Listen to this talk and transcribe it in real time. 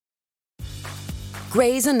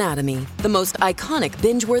Grey's Anatomy, the most iconic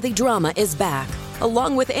binge-worthy drama, is back,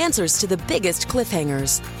 along with answers to the biggest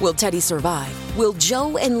cliffhangers. Will Teddy survive? Will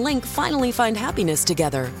Joe and Link finally find happiness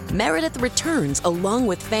together? Meredith returns along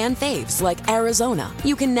with fan faves like Arizona.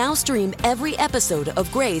 You can now stream every episode of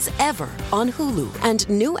Grey's ever on Hulu, and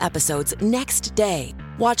new episodes next day.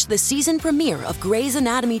 Watch the season premiere of Grey's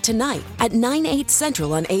Anatomy tonight at 9/8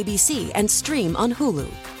 Central on ABC and stream on Hulu.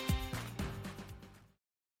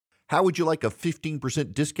 How would you like a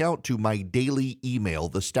 15% discount to my daily email,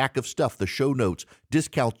 the stack of stuff, the show notes,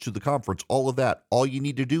 discounts to the conference, all of that? All you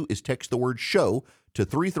need to do is text the word show to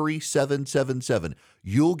 33777.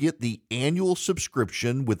 You'll get the annual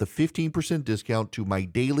subscription with a 15% discount to my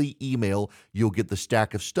daily email. You'll get the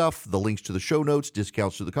stack of stuff, the links to the show notes,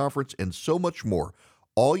 discounts to the conference, and so much more.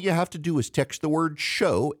 All you have to do is text the word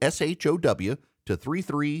show, SHOW, to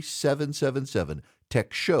 33777.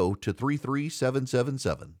 Text show to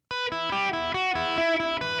 33777.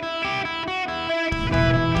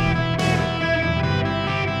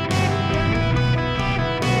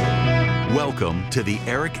 Welcome to the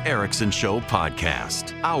Eric Erickson Show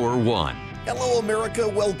podcast, Hour 1. Hello, America.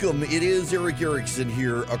 Welcome. It is Eric Erickson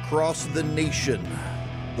here across the nation.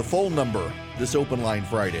 The phone number, this open line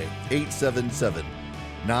Friday,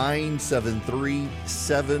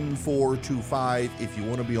 877-973-7425 if you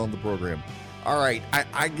want to be on the program. All right,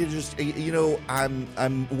 I can just,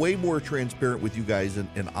 I'm way more transparent with you guys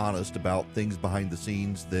and honest about things behind the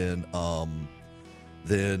scenes than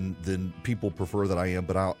people prefer that I am,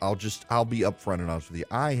 but I'll be upfront and honest with you.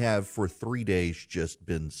 I have for 3 days just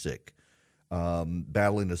been sick,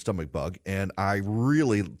 battling a stomach bug, and I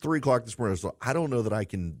really 3 o'clock this morning. So I don't know that I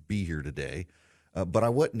can be here today, but I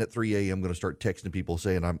wasn't at 3 a.m. going to start texting people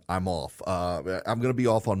saying I'm off. I'm going to be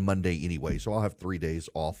off on Monday anyway, so I'll have 3 days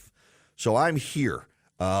off. So I'm here.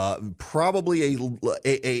 Probably a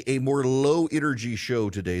more low energy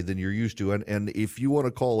show today than you're used to, and if you want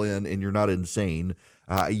to call in and you're not insane,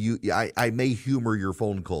 I may humor your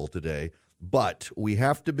phone call today, but we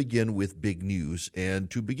have to begin with big news.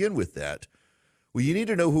 And to begin with that, well, you need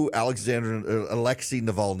to know who Alexei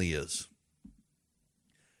Navalny is.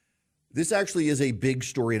 This actually is a big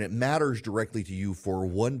story, and it matters directly to you for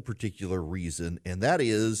one particular reason, and that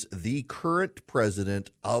is the current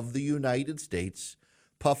president of the United States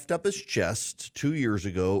puffed up his chest 2 years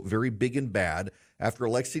ago, very big and bad, after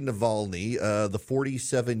Alexei Navalny, the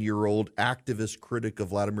 47-year-old activist critic of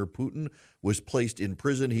Vladimir Putin, was placed in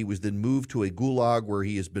prison. He was then moved to a gulag where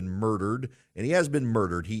he has been murdered, and he has been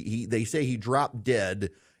murdered. They say he dropped dead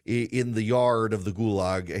in the yard of the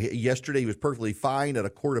gulag. Yesterday, he was perfectly fine at a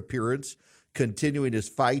court appearance, continuing his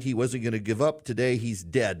fight. He wasn't going to give up. Today, he's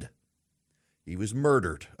dead. He was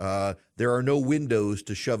murdered. There are no windows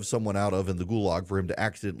to shove someone out of in the gulag for him to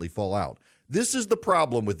accidentally fall out. This is the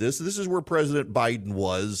problem with this. This is where President Biden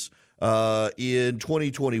was in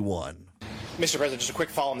 2021. Mr. President, just a quick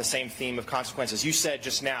follow on the same theme of consequences. You said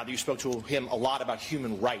just now that you spoke to him a lot about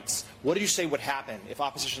human rights. What did you say would happen if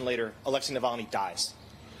opposition leader Alexei Navalny dies?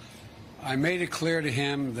 I made it clear to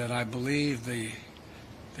him that I believe the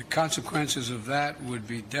consequences of that would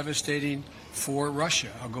be devastating for Russia.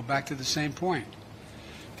 I'll go back to the same point.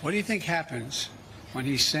 What do you think happens when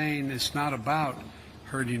he's saying it's not about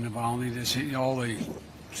hurting Navalny, all the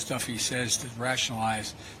stuff he says to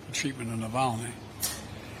rationalize the treatment of Navalny,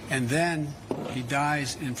 and then he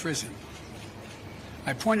dies in prison?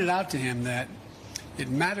 I pointed out to him that it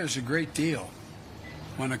matters a great deal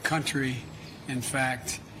when a country, in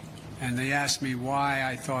fact, and they asked me why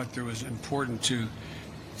I thought it was important to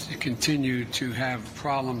continue to have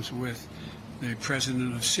problems with the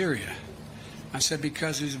president of Syria. I said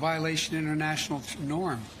because there's a violation of international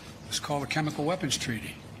norm. It's called the Chemical Weapons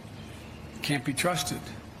Treaty. It can't be trusted.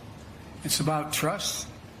 It's about trust.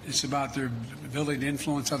 It's about their ability to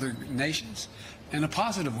influence other nations in a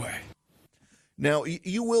positive way. Now,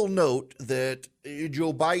 you will note that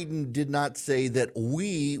Joe Biden did not say that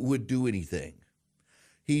we would do anything.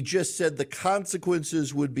 He just said the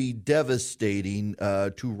consequences would be devastating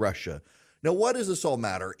to Russia. Now, why does this all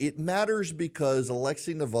matter? It matters because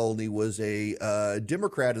Alexei Navalny was a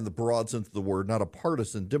Democrat in the broad sense of the word, not a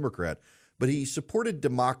partisan Democrat, but he supported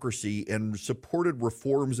democracy and supported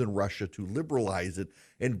reforms in Russia to liberalize it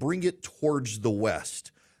and bring it towards the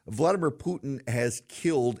West. Vladimir Putin has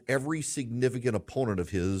killed every significant opponent of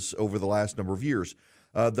his over the last number of years.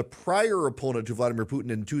 The prior opponent to Vladimir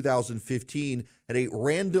Putin in 2015 had a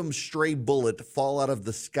random stray bullet fall out of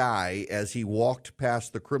the sky as he walked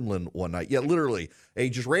past the Kremlin one night. Yeah, literally, a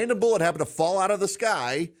just random bullet happened to fall out of the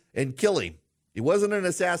sky and kill him. It wasn't an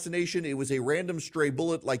assassination. It was a random stray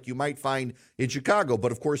bullet like you might find in Chicago.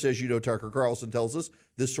 But, of course, as you know, Tucker Carlson tells us,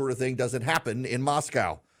 this sort of thing doesn't happen in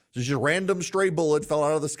Moscow. So it's just a random stray bullet fell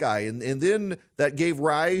out of the sky. And then that gave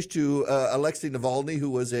rise to Alexei Navalny, who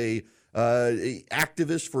was a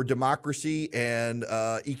activist for democracy and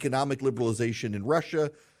economic liberalization in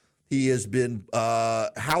Russia. He has been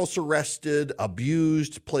house arrested,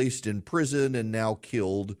 abused, placed in prison, and now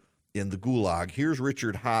killed in the Gulag. Here's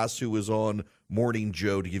Richard Haas, who was on Morning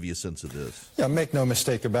Joe, to give you a sense of this. Yeah, make no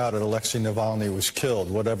mistake about it, Alexei Navalny was killed,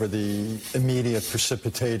 whatever the immediate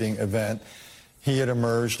precipitating event. He had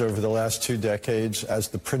emerged over the last 2 decades as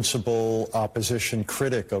the principal opposition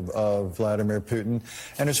critic of Vladimir Putin.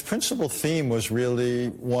 And his principal theme was really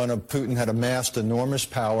one of Putin had amassed enormous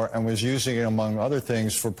power and was using it, among other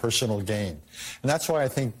things, for personal gain. And that's why I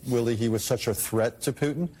think, Willie, he was such a threat to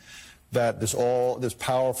Putin, that this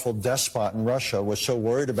powerful despot in Russia was so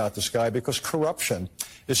worried about this guy, because corruption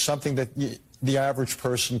is something that the average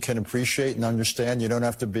person can appreciate and understand. You don't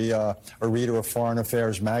have to be a reader of Foreign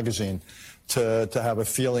Affairs magazine to have a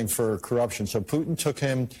feeling for corruption. So Putin took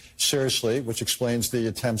him seriously, which explains the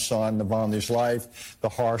attempts on Navalny's life, the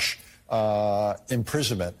harsh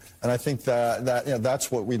imprisonment. And I think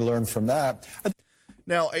that's what we learned from that.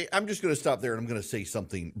 Now, I'm just going to stop there, and I'm going to say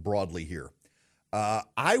something broadly here.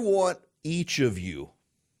 I want each of you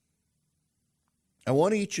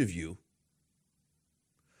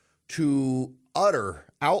to utter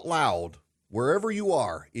out loud, wherever you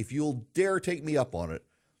are, if you'll dare take me up on it,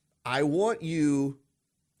 I want you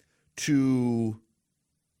to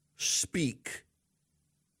speak,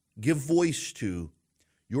 give voice to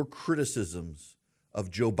your criticisms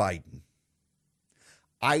of Joe Biden.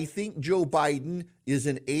 I think Joe Biden is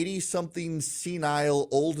an 80-something senile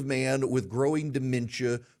old man with growing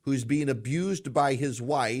dementia who's being abused by his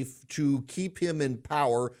wife to keep him in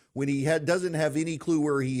power when he doesn't have any clue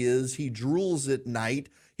where he is. He drools at night.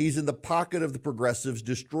 He's in the pocket of the progressives,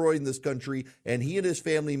 destroying this country, and he and his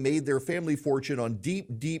family made their family fortune on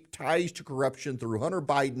deep, deep ties to corruption through Hunter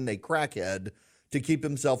Biden, a crackhead, to keep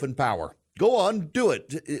himself in power. Go on, do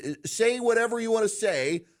it. Say whatever you want to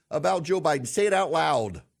say about Joe Biden. Say it out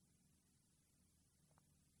loud.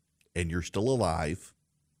 And you're still alive,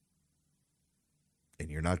 and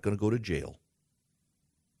you're not going to go to jail.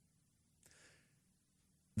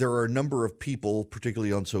 There are a number of people,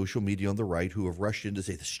 particularly on social media on the right, who have rushed in to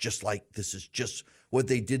say this is just what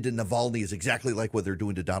they did to Navalny is exactly like what they're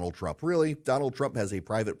doing to Donald Trump. Really, Donald Trump has a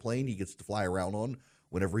private plane he gets to fly around on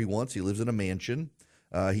whenever he wants. He lives in a mansion.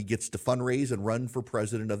 He gets to fundraise and run for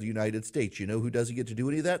president of the United States. You know who doesn't get to do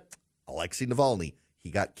any of that? Alexei Navalny. He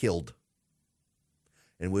got killed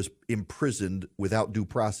and was imprisoned without due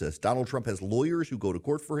process. Donald Trump has lawyers who go to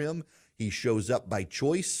court for him. He shows up by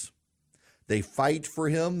choice. They fight for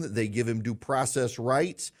him. They give him due process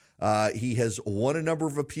rights. He has won a number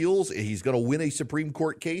of appeals. He's going to win a Supreme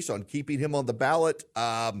Court case on keeping him on the ballot.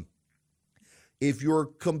 If you're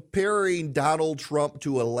comparing Donald Trump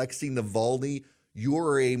to Alexei Navalny,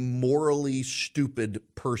 you're a morally stupid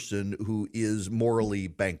person who is morally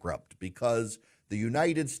bankrupt, because the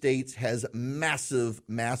United States has massive,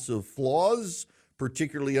 massive flaws,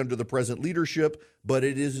 particularly under the present leadership, but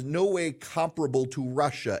it is no way comparable to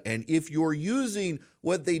Russia. And if you're using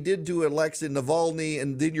what they did to Alexei Navalny,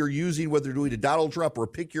 and then you're using what they're doing to Donald Trump, or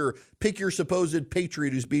pick your supposed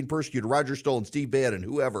patriot who's being persecuted, Roger Stone, Steve Bannon,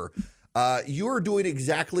 whoever, you're doing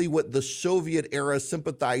exactly what the Soviet-era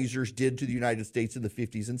sympathizers did to the United States in the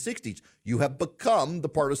 50s and 60s. You have become the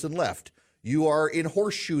partisan left. You are in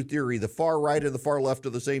horseshoe theory. The far right and the far left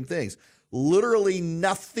are the same things. Literally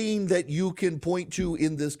nothing that you can point to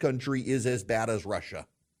in this country is as bad as Russia,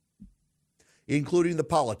 including the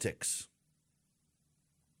politics.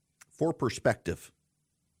 For perspective,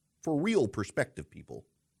 for real perspective, people.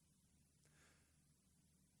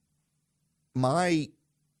 My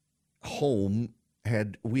home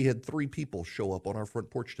we had 3 people show up on our front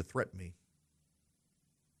porch to threaten me.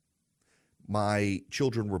 My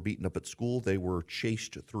children were beaten up at school. They were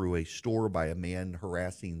chased through a store by a man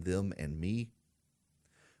harassing them and me.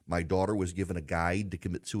 My daughter was given a guide to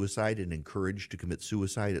commit suicide and encouraged to commit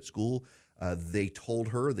suicide at school. They told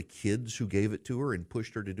her, the kids who gave it to her and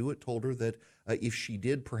pushed her to do it, told her that if she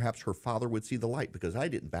did, perhaps her father would see the light, because I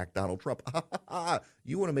didn't back Donald Trump.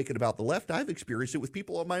 You want to make it about the left? I've experienced it with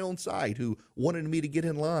people on my own side who wanted me to get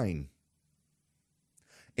in line.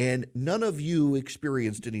 And none of you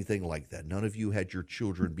experienced anything like that. None of you had your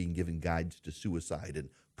children being given guides to suicide and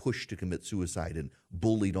pushed to commit suicide and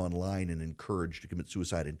bullied online and encouraged to commit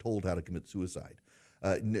suicide and told how to commit suicide.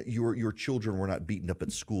 Your children were not beaten up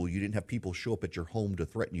at school. You didn't have people show up at your home to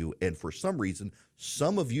threaten you. And for some reason,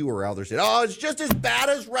 some of you are out there saying, oh, it's just as bad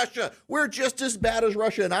as Russia. We're just as bad as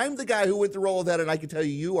Russia. And I'm the guy who went through all of that, and I can tell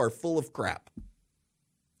you, you are full of crap.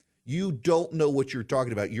 You don't know what you're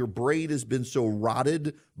talking about. Your brain has been so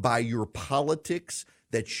rotted by your politics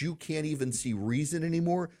that you can't even see reason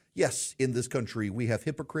anymore. Yes, in this country, we have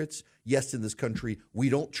hypocrites. Yes, in this country, we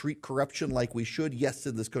don't treat corruption like we should. Yes,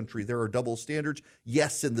 in this country, there are double standards.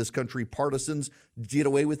 Yes, in this country, partisans get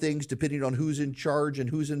away with things depending on who's in charge and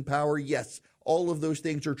who's in power. Yes, all of those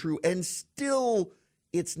things are true. And still,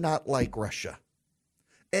 it's not like Russia.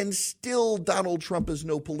 And still, Donald Trump is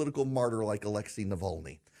no political martyr like Alexei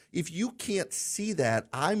Navalny. If you can't see that,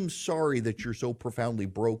 I'm sorry that you're so profoundly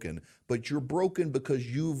broken, but you're broken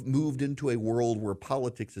because you've moved into a world where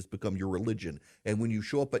politics has become your religion. And when you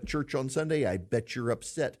show up at church on Sunday, I bet you're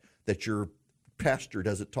upset that your pastor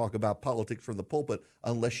doesn't talk about politics from the pulpit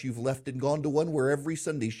unless you've left and gone to one where every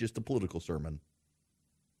Sunday's just a political sermon.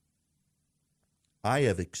 I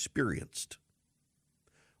have experienced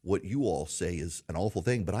what you all say is an awful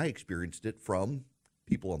thing, but I experienced it from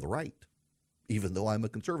people on the right. Even though I'm a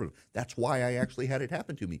conservative. That's why I actually had it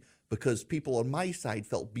happen to me, because people on my side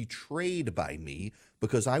felt betrayed by me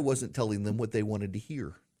because I wasn't telling them what they wanted to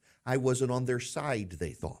hear. I wasn't on their side,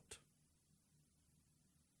 they thought.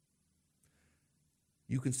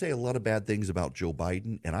 You can say a lot of bad things about Joe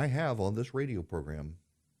Biden, and I have on this radio program.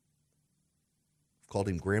 I've called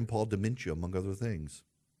him Grandpa Dementia, among other things.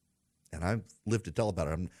 And I've lived to tell about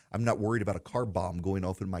it. I'm not worried about a car bomb going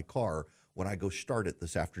off in my car when I go start it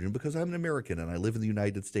this afternoon because I'm an American and I live in the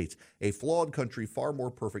United States, a flawed country far more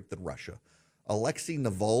perfect than Russia. Alexei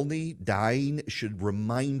Navalny dying should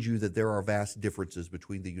remind you that there are vast differences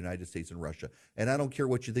between the United States and Russia. And I don't care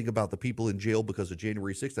what you think about the people in jail because of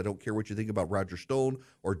January 6th. I don't care what you think about Roger Stone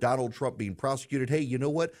or Donald Trump being prosecuted. Hey, you know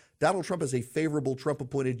what? Donald Trump is a favorable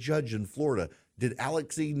Trump-appointed judge in Florida. Did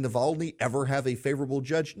Alexei Navalny ever have a favorable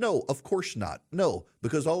judge? No, of course not. No,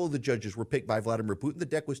 because all of the judges were picked by Vladimir Putin. The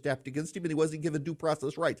deck was stacked against him, and he wasn't given due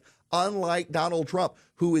process rights. Unlike Donald Trump,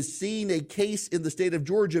 who is seeing a case in the state of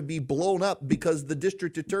Georgia be blown up because the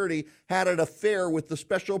district attorney had an affair with the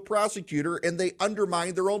special prosecutor, and they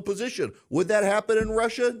undermined their own position. Would that happen in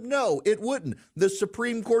Russia? No, it wouldn't. The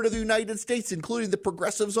Supreme Court of the United States, including the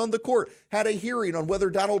progressives on the court, had a hearing on whether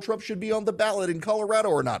Donald Trump should be on the ballot in Colorado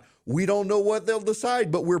or not. We don't know what they'll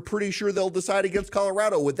decide, but we're pretty sure they'll decide against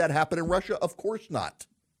Colorado. Would that happen in Russia? Of course not.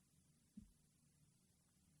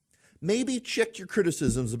 Maybe check your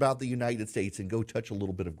criticisms about the United States and go touch a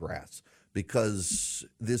little bit of grass, because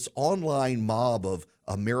this online mob of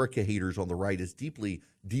America haters on the right is deeply,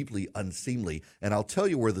 deeply unseemly. And I'll tell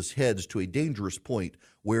you where this heads to a dangerous point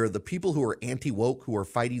where the people who are anti-woke, who are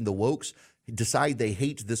fighting the wokes, decide they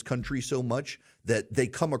hate this country so much that they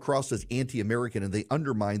come across as anti-American and they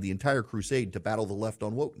undermine the entire crusade to battle the left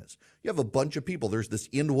on wokeness. You have a bunch of people. There's this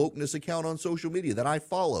End Wokeness account on social media that I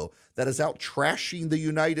follow that is out trashing the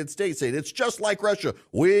United States, saying it's just like Russia.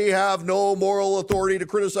 We have no moral authority to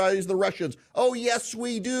criticize the Russians. Oh, yes,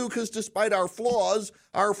 we do, because despite our flaws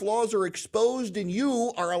are exposed and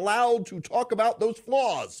you are allowed to talk about those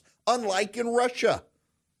flaws, unlike in Russia.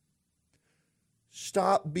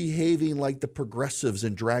 Stop behaving like the progressives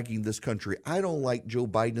and dragging this country. I don't like Joe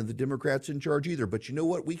Biden and the Democrats in charge either, but you know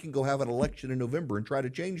what? We can go have an election in November and try to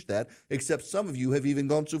change that, except some of you have even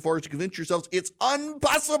gone so far as to convince yourselves it's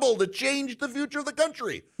impossible to change the future of the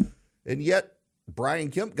country. And yet,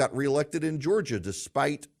 Brian Kemp got reelected in Georgia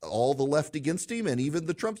despite all the left against him and even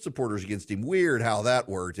the Trump supporters against him. Weird how that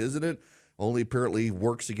worked, isn't it? Only apparently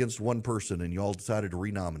works against one person, and you all decided to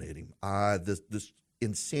renominate him. This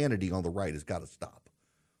insanity on the right has got to stop.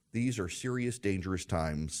 These are serious, dangerous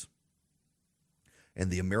times. And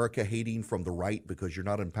the America hating from the right because you're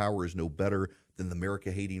not in power is no better than the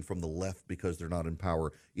America hating from the left because they're not in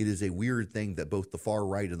power. It is a weird thing that both the far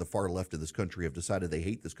right and the far left of this country have decided they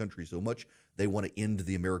hate this country so much they want to end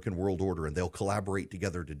the American world order, and they'll collaborate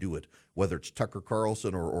together to do it, whether it's Tucker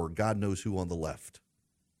Carlson or God knows who on the left.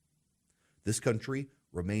 This country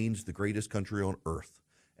remains the greatest country on earth.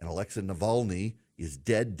 And Alexei Navalny is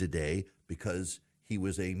dead today because he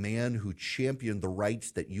was a man who championed the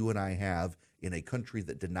rights that you and I have in a country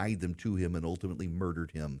that denied them to him and ultimately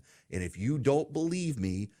murdered him. And if you don't believe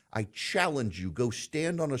me, I challenge you, go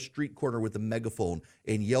stand on a street corner with a megaphone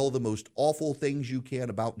and yell the most awful things you can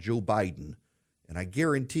about Joe Biden. And I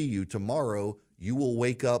guarantee you tomorrow you will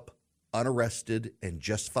wake up unarrested and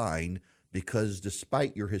just fine, because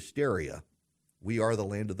despite your hysteria, we are the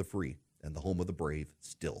land of the free and the home of the brave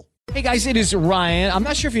still. Hey guys, it is Ryan. I'm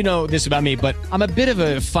not sure if you know this about me, but I'm a bit of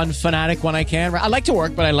a fun fanatic when I can. I like to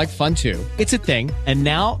work, but I like fun too. It's a thing. And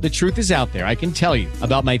now the truth is out there. I can tell you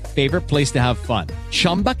about my favorite place to have fun.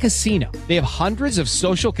 Chumba Casino. They have hundreds of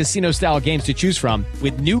social casino style games to choose from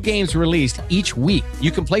with new games released each week.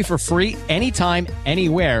 You can play for free anytime,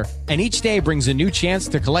 anywhere. And each day brings a new chance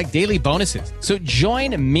to collect daily bonuses. So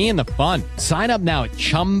join me in the fun. Sign up now at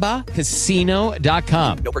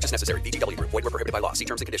ChumbaCasino.com. No purchase necessary. VGW. Void where prohibited by law. See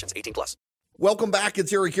terms and conditions. 18+. Welcome back.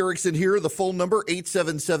 It's Eric Erickson here. The phone number,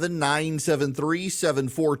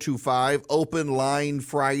 877-973-7425. Open line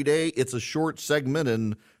Friday. It's a short segment,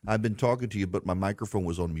 and I've been talking to you, but my microphone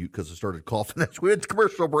was on mute because I started coughing as we went to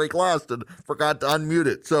commercial break last and forgot to unmute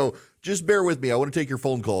it. So just bear with me. I want to take your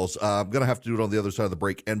phone calls. I'm going to have to do it on the other side of the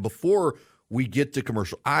break. And before we get to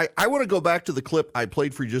commercial, I want to go back to the clip I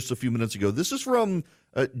played for you just a few minutes ago. This is from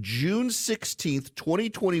June 16th,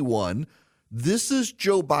 2021. This is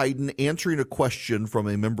Joe Biden answering a question from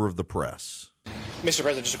a member of the press. Mr.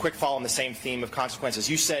 President, just a quick follow on the same theme of consequences.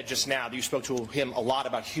 You said just now that you spoke to him a lot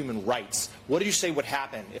about human rights. What did you say would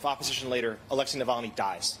happen if opposition leader Alexei Navalny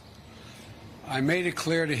dies? I made it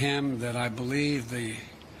clear to him that I believe the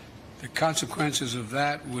consequences of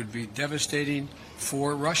that would be devastating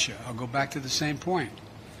for Russia. I'll go back to the same point.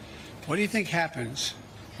 What do you think happens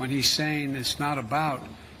when he's saying it's not about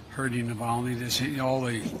hurting Navalny, all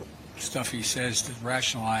the stuff he says to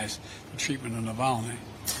rationalize the treatment of Navalny,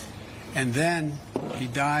 and then he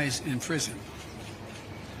dies in prison?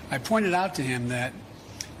 I pointed out to him that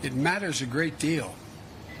it matters a great deal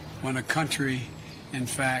when a country, in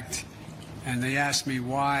fact, and they asked me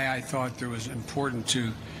why I thought it was important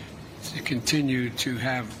to continue to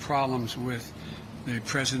have problems with the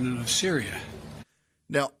president of Syria.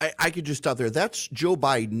 Now, I could just stop there. That's Joe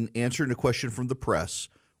Biden answering a question from the press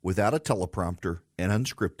without a teleprompter and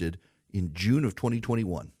unscripted in June of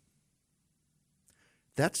 2021.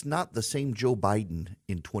 That's not the same Joe Biden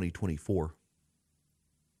in 2024.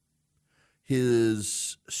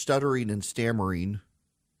 His stuttering and stammering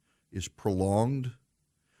is prolonged.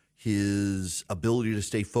 His ability to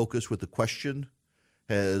stay focused with the question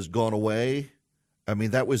has gone away. I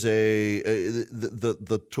mean, that was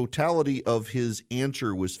the totality of his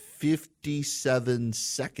answer was 57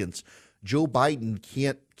 seconds. Joe Biden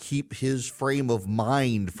can't keep his frame of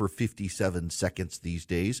mind for 57 seconds these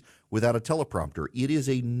days without a teleprompter. It is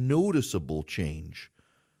a noticeable change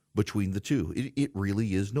between the two. It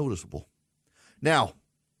really is noticeable. Now,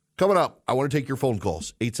 coming up, I want to take your phone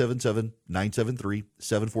calls,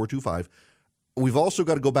 877-973-7425. We've also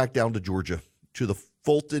got to go back down to Georgia, to the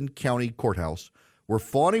Fulton County Courthouse, where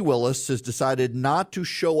Fani Willis has decided not to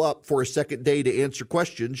show up for a second day to answer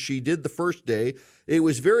questions. She did the first day. It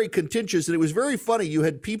was very contentious, and it was very funny. You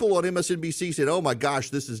had people on MSNBC saying, oh, my gosh,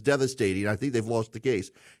 this is devastating. I think they've lost the case.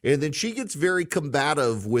 And then she gets very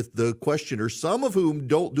combative with the questioners, some of whom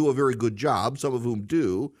don't do a very good job, some of whom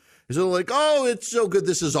do. And so they're like, oh, it's so good.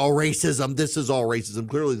 This is all racism. This is all racism.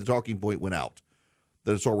 Clearly, the talking point went out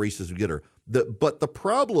that it's all racism. Get her. But the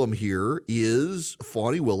problem here is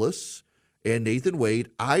Fani Willis and Nathan Wade,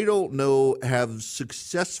 I don't know, have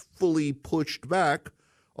successfully pushed back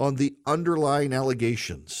on the underlying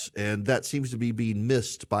allegations. And that seems to be being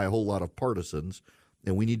missed by a whole lot of partisans.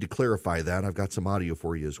 And we need to clarify that. I've got some audio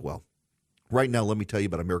for you as well. Right now, let me tell you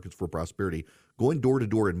about Americans for Prosperity, going door to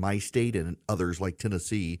door in my state and in others like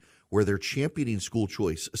Tennessee, where they're championing school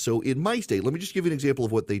choice. So in my state, let me just give you an example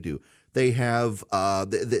of what they do. They have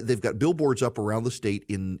they've got billboards up around the state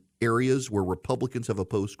in areas where Republicans have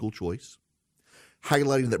opposed school choice,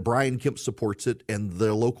 highlighting that Brian Kemp supports it and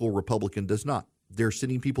the local Republican does not. They're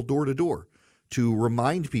sending people door to door to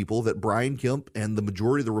remind people that Brian Kemp and the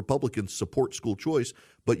majority of the Republicans support school choice,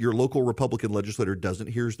 but your local Republican legislator doesn't.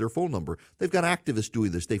 Here's their phone number. They've got activists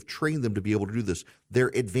doing this. They've trained them to be able to do this.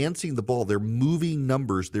 They're advancing the ball. They're moving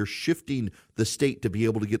numbers. They're shifting the state to be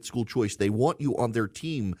able to get school choice. They want you on their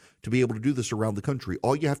team to be able to do this around the country.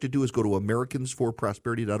 All you have to do is go to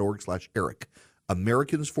americansforprosperity.org/Eric.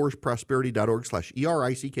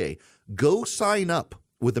 americansforprosperity.org/ERICK. Go sign up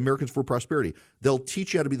with Americans for Prosperity. They'll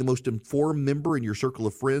teach you how to be the most informed member in your circle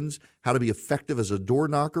of friends, how to be effective as a door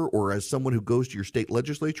knocker or as someone who goes to your state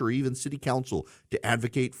legislature or even city council to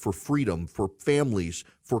advocate for freedom, for families,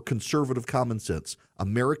 for conservative common sense.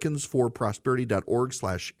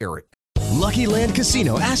 americansforprosperity.org/Eric. Lucky Land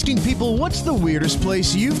Casino, asking people, what's the weirdest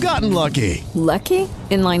place you've gotten lucky? Lucky?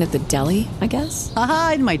 In line at the deli, I guess?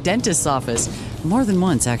 Aha, in my dentist's office. More than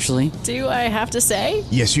once, actually. Do I have to say?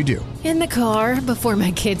 Yes, you do. In the car before my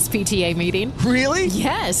kids' PTA meeting. Really?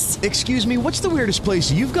 Yes. Excuse me, what's the weirdest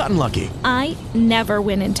place you've gotten lucky? I never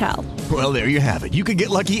win and tell. Well, there you have it. You can get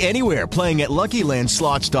lucky anywhere, playing at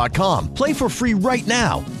LuckyLandSlots.com. Play for free right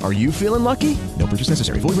now. Are you feeling lucky? No purchase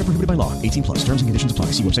necessary. Void where prohibited by law. 18+. Terms and conditions apply.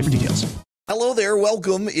 See website for details. Hello there.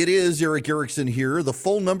 Welcome. It is Eric Erickson here. The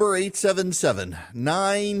phone number,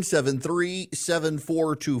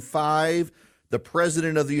 877-973-7425. The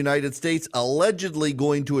President of the United States allegedly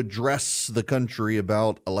going to address the country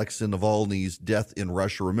about Alexei Navalny's death in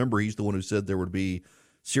Russia. Remember, he's the one who said there would be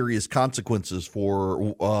serious consequences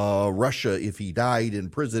for Russia if he died in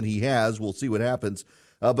prison. He has. We'll see what happens.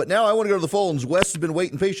 But now I want to go to the phones. Wes has been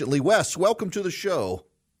waiting patiently. Wes, welcome to the show.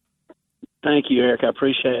 Thank you, Eric. I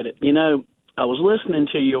appreciate it. You know, I was listening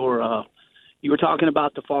to your you were talking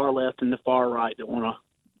about the far left and the far right that want to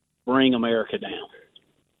bring America down.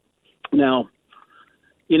 Now,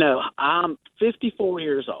 you know, I'm 54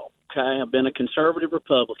 years old, okay? I've been a conservative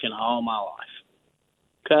Republican all my life,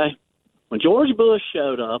 okay? When George Bush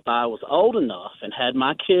showed up, I was old enough and had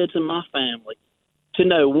my kids and my family to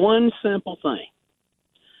know one simple thing.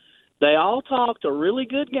 They all talked a really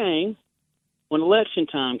good game when election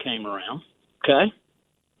time came around, okay?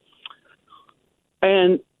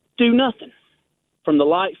 And do nothing from the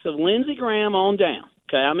likes of Lindsey Graham on down,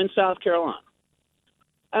 okay? I'm in South Carolina.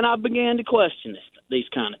 And I began to question these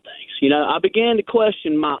kind of things. You know, I began to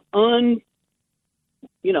question my 100%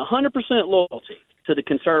 loyalty to the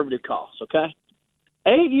conservative cause, okay?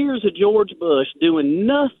 8 years of George Bush doing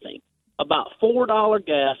nothing about $4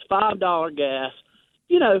 gas, $5 gas.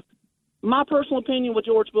 You know, my personal opinion with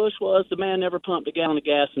George Bush was the man never pumped a gallon of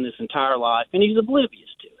gas in his entire life, and he's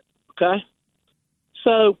oblivious to it, okay?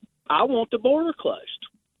 So I want the border closed,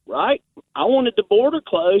 right? I wanted the border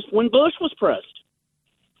closed when Bush was president.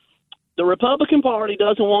 The Republican Party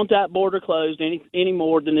doesn't want that border closed any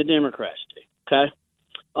more than the Democrats do, okay?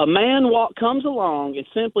 A man comes along and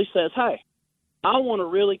simply says, hey, I want to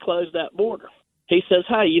really close that border. He says,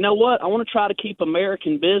 hey, you know what? I want to try to keep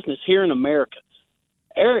American business here in America.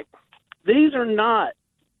 Eric, these are not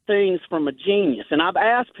things from a genius, and I've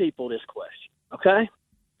asked people this question, okay?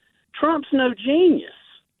 Trump's no genius.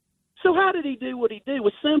 So how did he do what he did?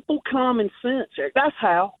 With simple common sense, Eric. That's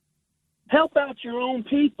how. Help out your own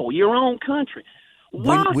people, your own country.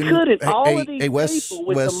 Why couldn't all of these people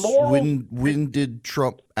with the moral... When did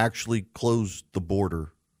Trump actually close the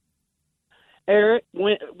border? Eric,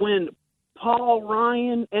 when Paul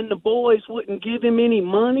Ryan and the boys wouldn't give him any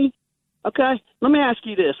money, okay? Let me ask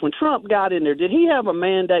you this. When Trump got in there, did he have a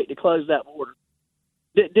mandate to close that border?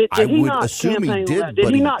 Did he not assume campaign he did, on that?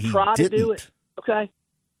 Did he not try didn't. to do it? Okay.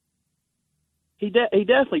 He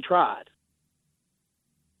definitely tried.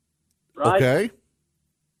 Right? Okay.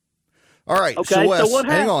 All right. Okay, so Wes, what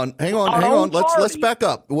hang on. Let's back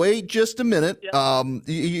up. Wait just a minute. Yeah.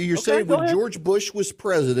 You're saying when George Bush was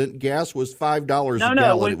president, gas was $5 a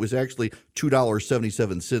gallon. It was actually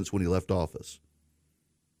 $2.77 when he left office.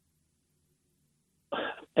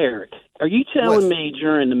 Eric, are you telling me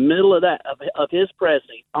during the middle of that of his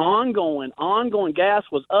presidency, ongoing gas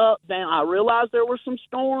was up, down? I realized there were some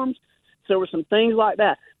storms. There were some things like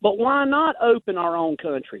that, but why not open our own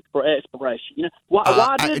country for exploration? You know,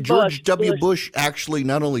 why did George W. Bush actually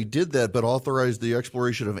not only did that, but authorized the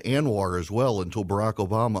exploration of Anwar as well until Barack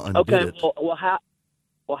Obama undid it.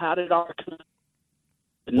 How did our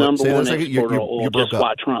number one exporter of oil just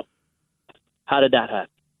why Trump? How did that happen?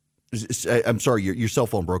 I'm sorry, your cell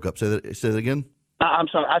phone broke up. Say that again. I'm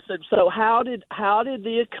sorry. I said, so how did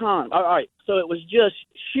the economy? All right, so it was just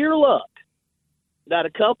sheer luck that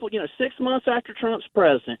 6 months after Trump's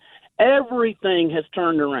president, everything has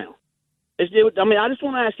turned around. I just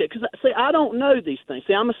want to ask you, because, see, I don't know these things.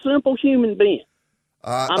 See, I'm a simple human being.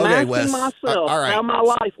 I'm asking myself how my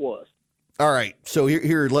life was. All right, so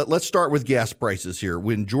let's start with gas prices here.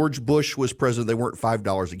 When George Bush was president, they weren't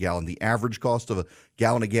 $5 a gallon. The average cost of a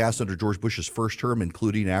gallon of gas under George Bush's first term,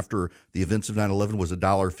 including after the events of 9/11, was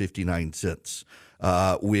 $1.59.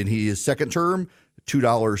 When his second term,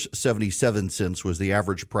 $2.77 was the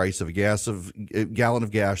average price of a gallon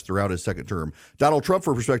of gas throughout his second term. Donald Trump,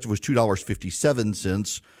 for perspective, was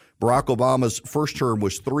 $2.57. Barack Obama's first term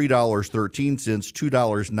was $3.13,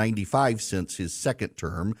 $2.95 his second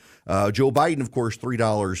term. Joe Biden, of course,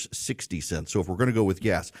 $3.60. So if we're going to go with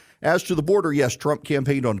gas. As to the border, yes, Trump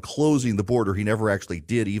campaigned on closing the border. He never actually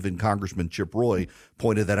did. Even Congressman Chip Roy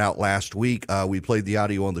pointed that out last week. We played the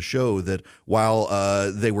audio on the show that while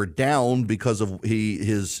they were down because of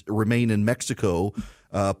his remain in Mexico,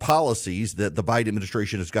 policies that the Biden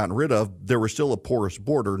administration has gotten rid of, there was still a porous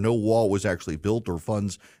border. No wall was actually built or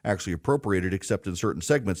funds actually appropriated except in certain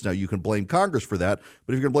segments. Now, you can blame Congress for that,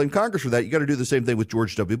 but if you're going to blame Congress for that, you got to do the same thing with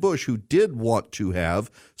George W. Bush, who did want to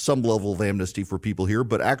have some level of amnesty for people here,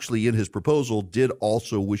 but actually in his proposal did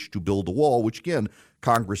also wish to build a wall, which, again,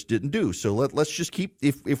 Congress didn't do. So let's just keep,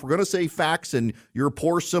 if we're going to say facts and you're a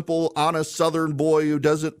poor, simple, honest Southern boy who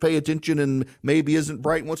doesn't pay attention and maybe isn't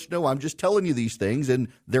bright and wants to know, I'm just telling you these things, and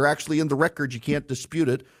they're actually in the record. You can't dispute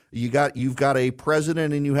it. You've got a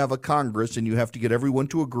president and you have a Congress, and you have to get everyone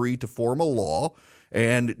to agree to form a law.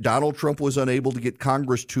 And Donald Trump was unable to get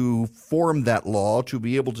Congress to form that law to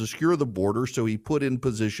be able to secure the border, so he put in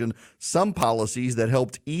position some policies that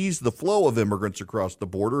helped ease the flow of immigrants across the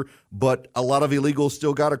border, but a lot of illegals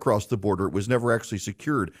still got across the border. It was never actually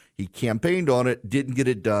secured. He campaigned on it, didn't get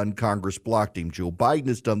it done. Congress blocked him. Joe Biden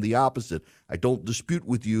has done the opposite. I don't dispute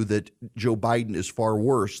with you that Joe Biden is far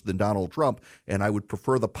worse than Donald Trump, and I would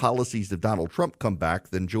prefer the policies of Donald Trump come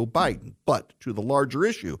back than Joe Biden. But to the larger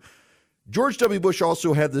issue, George W. Bush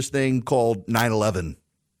also had this thing called 9/11,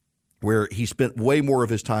 where he spent way more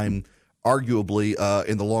of his time, arguably,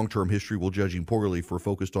 in the long-term history, we'll judge him poorly, for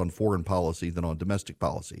focused on foreign policy than on domestic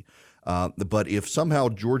policy. But if somehow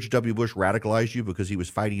George W. Bush radicalized you because he was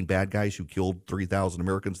fighting bad guys who killed 3,000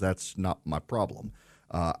 Americans, that's not my problem.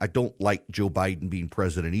 I don't like Joe Biden being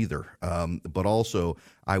president either. But also,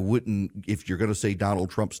 I wouldn't, if you're going to say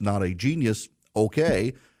Donald Trump's not a genius,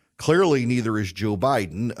 okay. Clearly, neither is Joe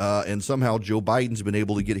Biden, and somehow Joe Biden's been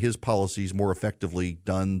able to get his policies more effectively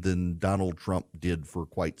done than Donald Trump did for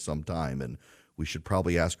quite some time, and we should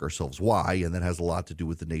probably ask ourselves why, and that has a lot to do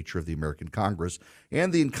with the nature of the American Congress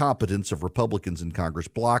and the incompetence of Republicans in Congress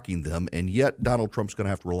blocking them, and yet Donald Trump's going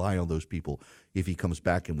to have to rely on those people if he comes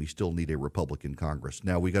back, and we still need a Republican Congress.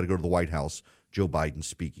 Now, we got to go to the White House. Joe Biden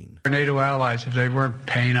speaking. Our NATO allies, if they weren't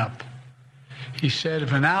paying up. He said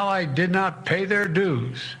if an ally did not pay their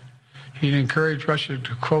dues, he'd encourage Russia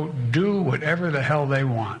to, quote, do whatever the hell they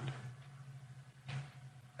want.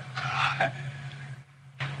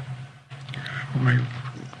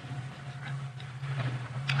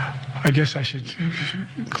 I guess I should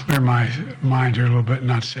clear my mind here a little bit and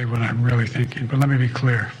not say what I'm really thinking, but let me be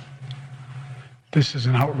clear. This is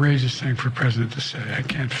an outrageous thing for a president to say. I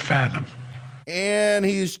can't fathom. And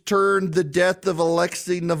he's turned the death of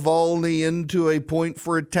Alexei Navalny into a point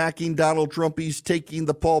for attacking Donald Trump. He's taking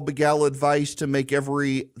the Paul Begala advice to make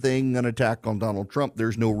everything an attack on Donald Trump.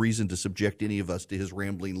 There's no reason to subject any of us to his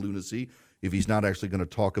rambling lunacy. If he's not actually going to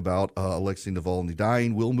talk about Alexei Navalny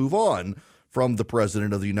dying, we'll move on from the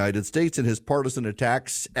President of the United States and his partisan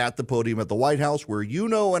attacks at the podium at the White House, where you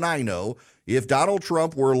know and I know if Donald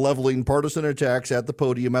Trump were leveling partisan attacks at the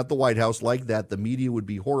podium at the White House like that, the media would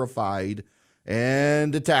be horrified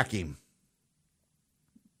and attack him.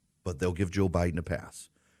 But they'll give Joe Biden a pass.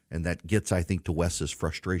 And that gets, I think, to Wes's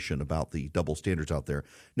frustration about the double standards out there.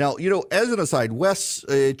 Now, you know, as an aside, Wes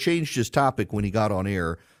changed his topic when he got on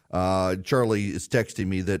air. Charlie is texting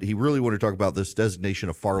me that he really wanted to talk about this designation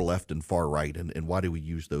of far left and far right, and why do we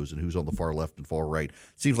use those, and who's on the far left and far right.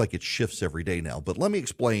 Seems like it shifts every day now. But let me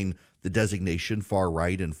explain the designation far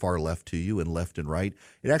right and far left to you, and left and right.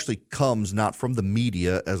 It actually comes not from the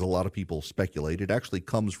media, as a lot of people speculate. It actually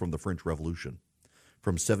comes from the French Revolution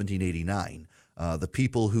from 1789. The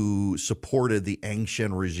people who supported the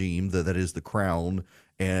Ancien regime, that is the crown,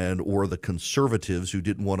 or the conservatives who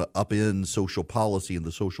didn't want to upend social policy and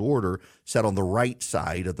the social order, sat on the right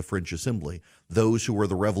side of the French Assembly. Those who were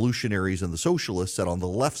the revolutionaries and the socialists sat on the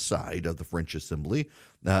left side of the French Assembly.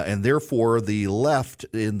 And therefore, the left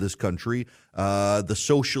in this country, the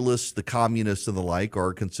socialists, the communists, and the like,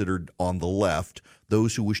 are considered on the left.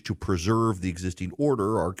 Those who wish to preserve the existing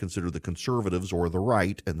order are considered the conservatives or the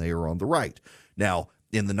right, and they are on the right. Now,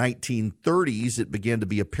 in the 1930s, it began to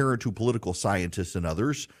be apparent to political scientists and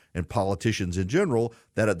others, and politicians in general,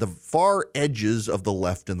 that at the far edges of the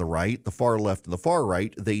left and the right, the far left and the far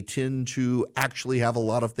right, they tend to actually have a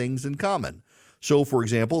lot of things in common. So, for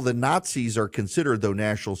example, the Nazis are considered, though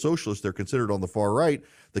National Socialists, they're considered on the far right,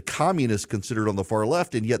 the communists considered on the far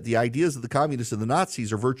left, and yet the ideas of the communists and the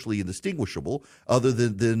Nazis are virtually indistinguishable, other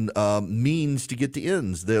than means to get to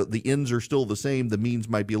ends. The ends are still the same, the means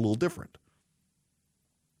might be a little different.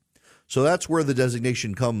 So that's where the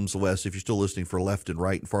designation comes, Wes, if you're still listening, for left and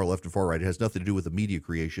right and far left and far right. It has nothing to do with the media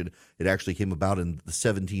creation. It actually came about in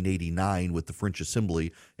 1789 with the French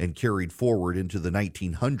Assembly and carried forward into the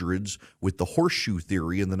 1900s with the horseshoe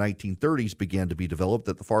theory in the 1930s began to be developed,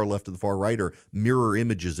 that the far left and the far right are mirror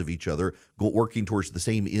images of each other, working towards the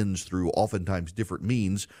same ends through oftentimes different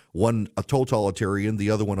means, one a totalitarian,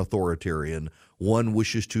 the other one authoritarian, One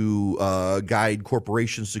wishes to guide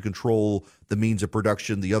corporations to control the means of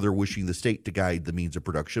production, the other wishing the state to guide the means of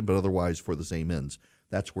production, but otherwise for the same ends.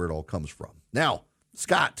 That's where it all comes from. Now,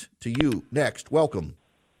 Scott, to you next. Welcome.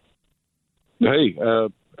 Hey, I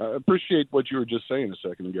appreciate what you were just saying a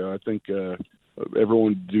second ago. I think everyone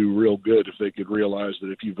would do real good if they could realize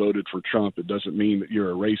that if you voted for Trump, it doesn't mean that you're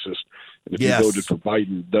a racist. And if you voted for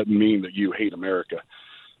Biden, it doesn't mean that you hate America.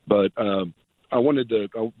 But I wanted to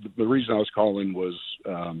the reason I was calling was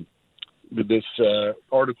this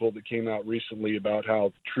article that came out recently about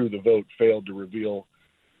how True the Vote failed to reveal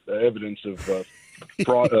evidence of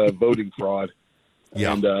voting fraud.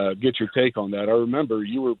 Yeah. And get your take on that. I remember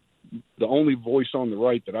you were the only voice on the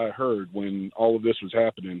right that I heard when all of this was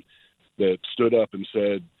happening that stood up and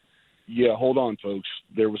said, yeah, hold on, folks,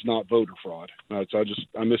 there was not voter fraud. So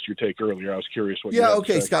I missed your take earlier. I was curious what you had to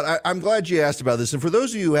say. Scott, I'm glad you asked about this. And for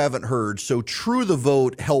those of you who haven't heard, so True the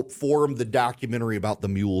Vote helped form the documentary about the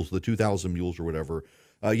mules, the 2,000 mules or whatever.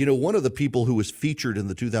 One of the people who was featured in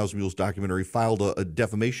the 2,000 mules documentary filed a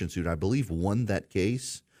defamation suit, I believe won that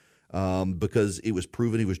case. Because it was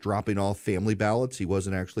proven he was dropping off family ballots. He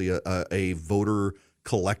wasn't actually a voter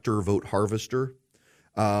collector, vote harvester.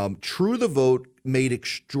 True the Vote made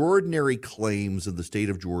extraordinary claims in the state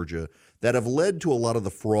of Georgia that have led to a lot of the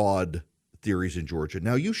fraud theories in Georgia.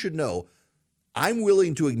 Now, you should know, I'm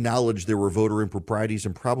willing to acknowledge there were voter improprieties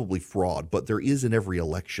and probably fraud, but there is in every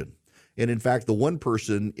election. And in fact, the one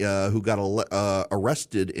person who got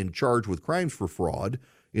arrested and charged with crimes for fraud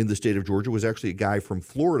in the state of Georgia was actually a guy from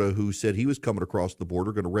Florida who said he was coming across the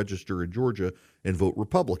border, going to register in Georgia and vote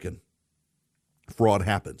Republican. Fraud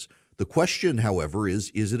happens. The question, however, is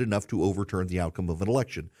it enough to overturn the outcome of an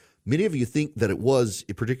election? Many of you think that it was,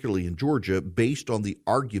 particularly in Georgia, based on the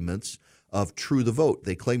arguments of True the Vote.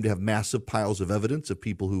 They claim to have massive piles of evidence of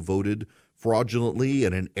people who voted fraudulently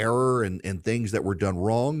and in error and things that were done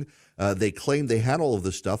wrong. They claimed they had all of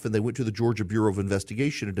this stuff, and they went to the Georgia Bureau of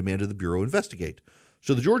Investigation and demanded the Bureau investigate.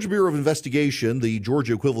 So the Georgia Bureau of Investigation, the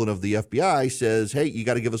Georgia equivalent of the FBI, says, hey, you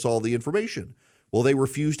got to give us all the information. Well, they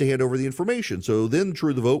refused to hand over the information. So then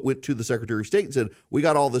True the Vote went to the Secretary of State and said, we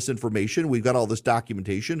got all this information. We've got all this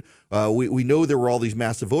documentation. We know there were all these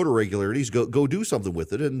massive voter irregularities. Go do something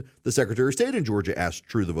with it. And the Secretary of State in Georgia asked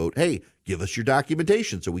True the Vote, hey, give us your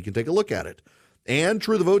documentation so we can take a look at it. And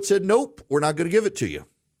True the Vote said, nope, we're not going to give it to you.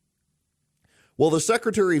 Well, the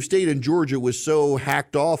Secretary of State in Georgia was so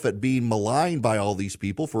hacked off at being maligned by all these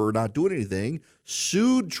people for not doing anything,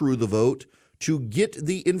 sued True the Vote to get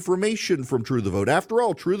the information from True the Vote. After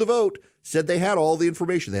all, True the Vote said they had all the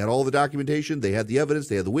information. They had all the documentation. They had the evidence.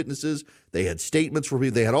 They had the witnesses. They had statements from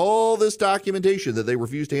people. They had all this documentation that they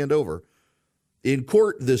refused to hand over. In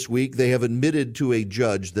court this week, they have admitted to a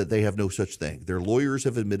judge that they have no such thing. Their lawyers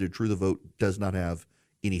have admitted True the Vote does not have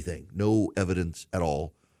anything, no evidence at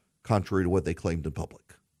all, contrary to what they claimed in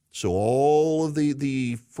public. So all of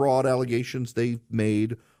the fraud allegations they've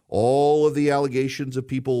made, all of the allegations of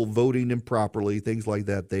people voting improperly, things like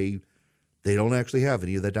that, they don't actually have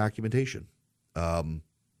any of that documentation.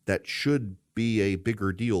 That should be a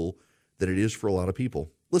bigger deal than it is for a lot of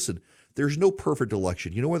people. Listen, there's no perfect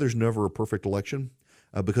election. You know why there's never a perfect election?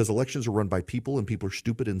 Because elections are run by people, and people are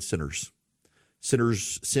stupid and sinners.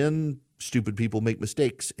 Sinners sin, stupid people make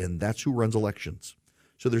mistakes, and that's who runs elections.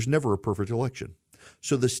 So there's never a perfect election.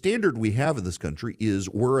 So the standard we have in this country is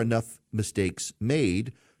were enough mistakes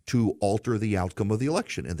made to alter the outcome of the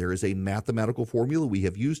election. And there is a mathematical formula we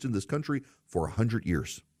have used in this country for 100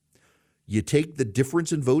 years. You take the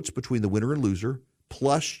difference in votes between the winner and loser,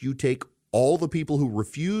 plus you take all the people who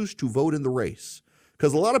refuse to vote in the race.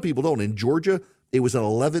 Because a lot of people don't. In Georgia, it was an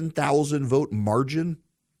 11,000 vote margin,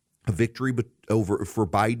 a victory for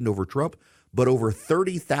Biden over Trump. But over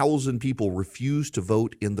 30,000 people refused to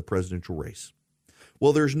vote in the presidential race.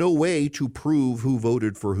 Well, there's no way to prove who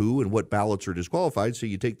voted for who and what ballots are disqualified, so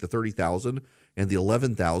you take the 30,000 and the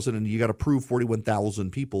 11,000, and you got to prove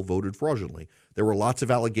 41,000 people voted fraudulently. There were lots of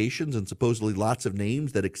allegations and supposedly lots of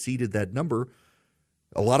names that exceeded that number.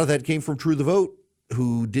 A lot of that came from True the Vote,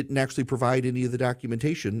 who didn't actually provide any of the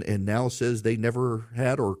documentation and now says they never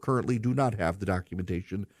had or currently do not have the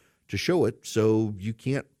documentation to show it, so you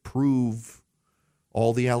can't prove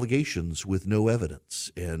all the allegations with no evidence.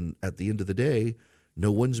 And at the end of the day, no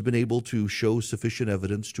one's been able to show sufficient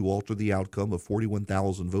evidence to alter the outcome of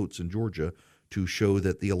 41,000 votes in Georgia to show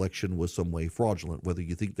that the election was some way fraudulent. Whether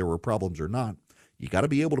you think there were problems or not, you got to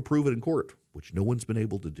be able to prove it in court, which no one's been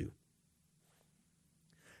able to do.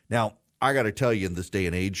 Now, I got to tell you, in this day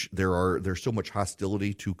and age, there's so much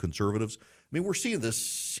hostility to conservatives. I mean, we're seeing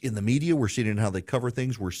this in the media. We're seeing it in how they cover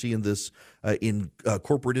things. We're seeing this in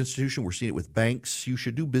corporate institution. We're seeing it with banks. You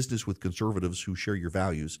should do business with conservatives who share your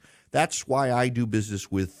values. That's why I do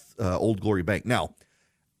business with Old Glory Bank. Now,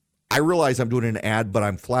 I realize I'm doing an ad, but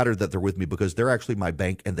I'm flattered that they're with me because they're actually my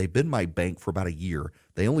bank, and they've been my bank for about a year.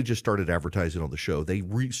 They only just started advertising on the show. They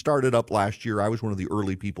restarted up last year. I was one of the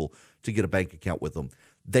early people to get a bank account with them.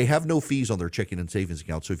 They have no fees on their checking and savings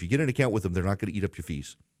account, so if you get an account with them, they're not going to eat up your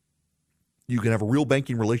fees. You can have a real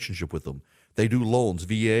banking relationship with them. They do loans,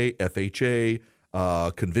 VA, FHA,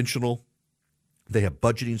 conventional. They have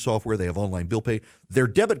budgeting software. They have online bill pay. Their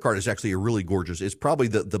debit card is actually a really gorgeous. It's probably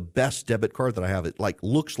the best debit card that I have. It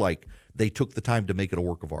looks like they took the time to make it a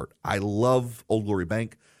work of art. I love Old Glory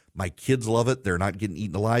Bank. My kids love it. They're not getting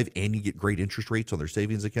eaten alive, and you get great interest rates on their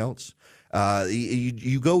savings accounts.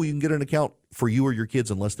 You can get an account for you or your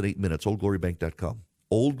kids in less than 8 minutes. OldGloryBank.com.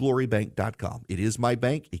 OldGloryBank.com. It is my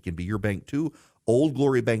bank. It can be your bank too.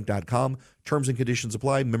 OldGloryBank.com. Terms and conditions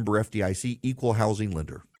apply. Member FDIC. Equal housing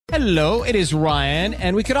lender. Hello, it is Ryan,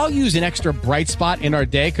 and we could all use an extra bright spot in our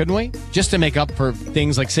day, couldn't we? Just to make up for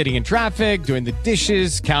things like sitting in traffic, doing the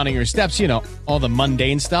dishes, counting your steps, all the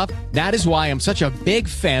mundane stuff. That is why I'm such a big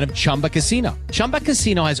fan of Chumba Casino. Chumba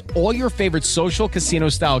Casino has all your favorite social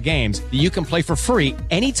casino-style games that you can play for free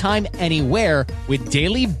anytime, anywhere with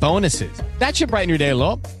daily bonuses. That should brighten your day a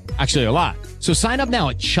little. Actually, a lot. So sign up now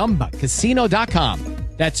at ChumbaCasino.com.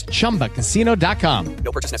 That's ChumbaCasino.com.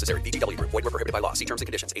 No purchase necessary. VGW Group. Void where prohibited by law. See terms and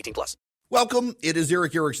conditions. 18+. Welcome. It is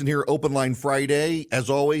Eric Erickson here, Open Line Friday. As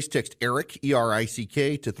always, text Eric,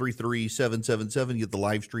 E-R-I-C-K, to 33777. Get the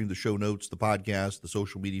live stream, the show notes, the podcast, the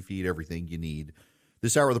social media feed, everything you need.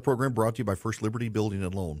 This hour of the program brought to you by First Liberty Building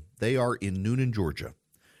and Loan. They are in Noonan, Georgia.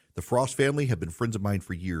 The Frost family have been friends of mine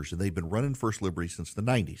for years, and they've been running First Liberty since the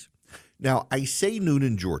 90s. Now, I say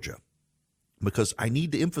Noonan, Georgia, because I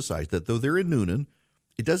need to emphasize that though they're in Noonan,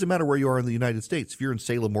 it doesn't matter where you are in the United States. If you're in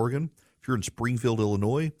Salem, Oregon, if you're in Springfield,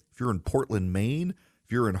 Illinois, if you're in Portland, Maine,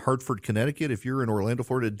 if you're in Hartford, Connecticut, if you're in Orlando,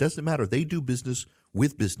 Florida, it doesn't matter. They do business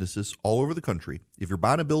with businesses all over the country. If you're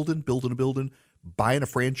buying a building, buying a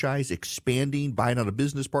franchise, expanding, buying out a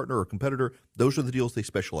business partner or competitor, those are the deals they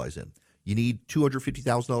specialize in. You need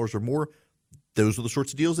 $250,000 or more, those are the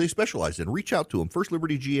sorts of deals they specialize in. Reach out to them,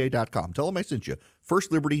 FirstLibertyGA.com. Tell them I sent you,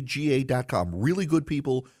 FirstLibertyGA.com. Really good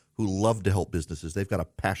people who love to help businesses. They've got a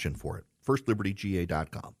passion for it.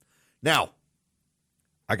 FirstLibertyGA.com. Now,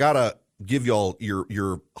 I got to give y'all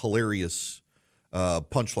your hilarious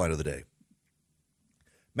punchline of the day.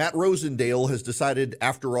 Matt Rosendale has decided,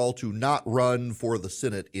 after all, to not run for the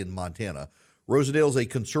Senate in Montana. Rosendale is a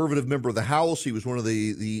conservative member of the House. He was one of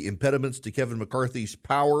the impediments to Kevin McCarthy's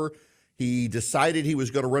power. He decided he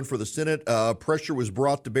was going to run for the Senate. Pressure was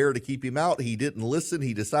brought to bear to keep him out. He didn't listen.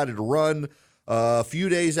 He decided to run. A few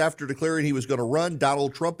days after declaring he was going to run,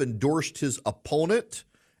 Donald Trump endorsed his opponent,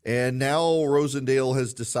 and now Rosendale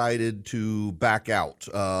has decided to back out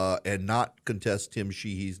and not contest Tim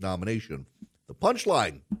Sheehy's nomination. The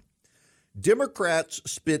punchline: Democrats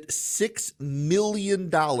spent $6 million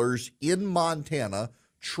in Montana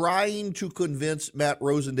trying to convince Matt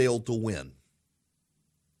Rosendale to win.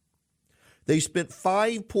 They spent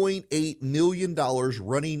 $5.8 million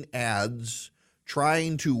running ads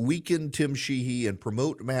trying to weaken Tim Sheehy and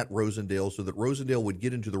promote Matt Rosendale so that Rosendale would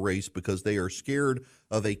get into the race because they are scared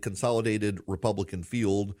of a consolidated Republican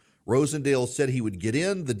field. Rosendale said he would get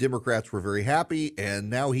in. The Democrats were very happy, and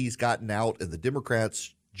now he's gotten out, and the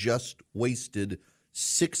Democrats just wasted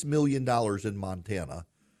 $6 million in Montana.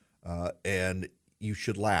 And you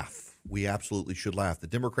should laugh. We absolutely should laugh. The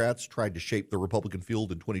Democrats tried to shape the Republican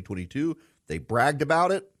field in 2022. They bragged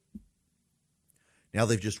about it. Now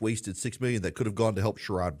they've just wasted $6 million that could have gone to help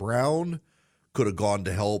Sherrod Brown, could have gone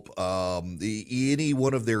to help any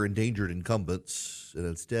one of their endangered incumbents, and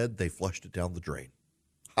instead they flushed it down the drain.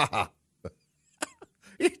 Ha ha!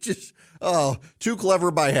 It just too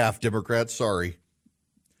clever by half, Democrats. Sorry.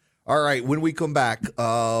 All right, when we come back,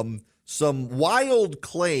 some wild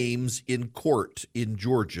claims in court in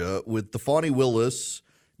Georgia with the Fani Willis,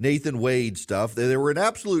 Nathan Wade stuff. There were an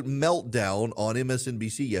absolute meltdown on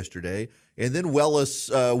MSNBC yesterday. And then Willis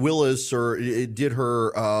did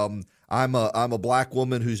her I'm a black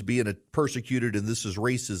woman who's being persecuted and this is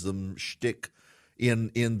racism shtick in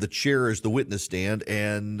the chair as the witness stand.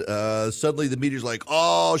 And suddenly the media's like,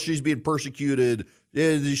 oh, she's being persecuted.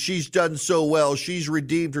 She's done so well. She's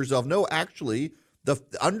redeemed herself. No, actually, the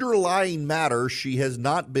underlying matter she has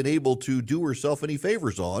not been able to do herself any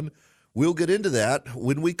favors on. We'll get into that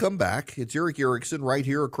when we come back. It's Eric Erickson right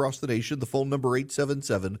here across the nation. The phone number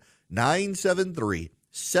 877-973-7425.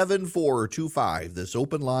 888-866-7425 this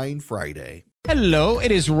open line Friday. Hello,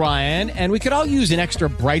 it is Ryan, and we could all use an extra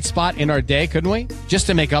bright spot in our day, couldn't we? Just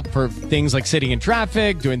to make up for things like sitting in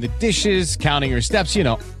traffic, doing the dishes, counting your steps,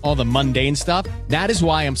 all the mundane stuff. That is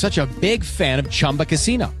why I'm such a big fan of Chumba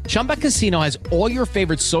Casino. Chumba Casino has all your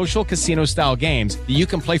favorite social casino-style games that you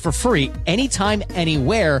can play for free anytime,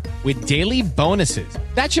 anywhere with daily bonuses.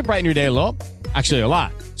 That should brighten your day a little. Actually, a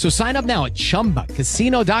lot. So sign up now at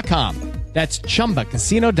ChumbaCasino.com. That's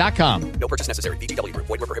ChumbaCasino.com. No purchase necessary. VGW Group.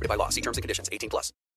 Void where prohibited by law. See terms and conditions. 18+.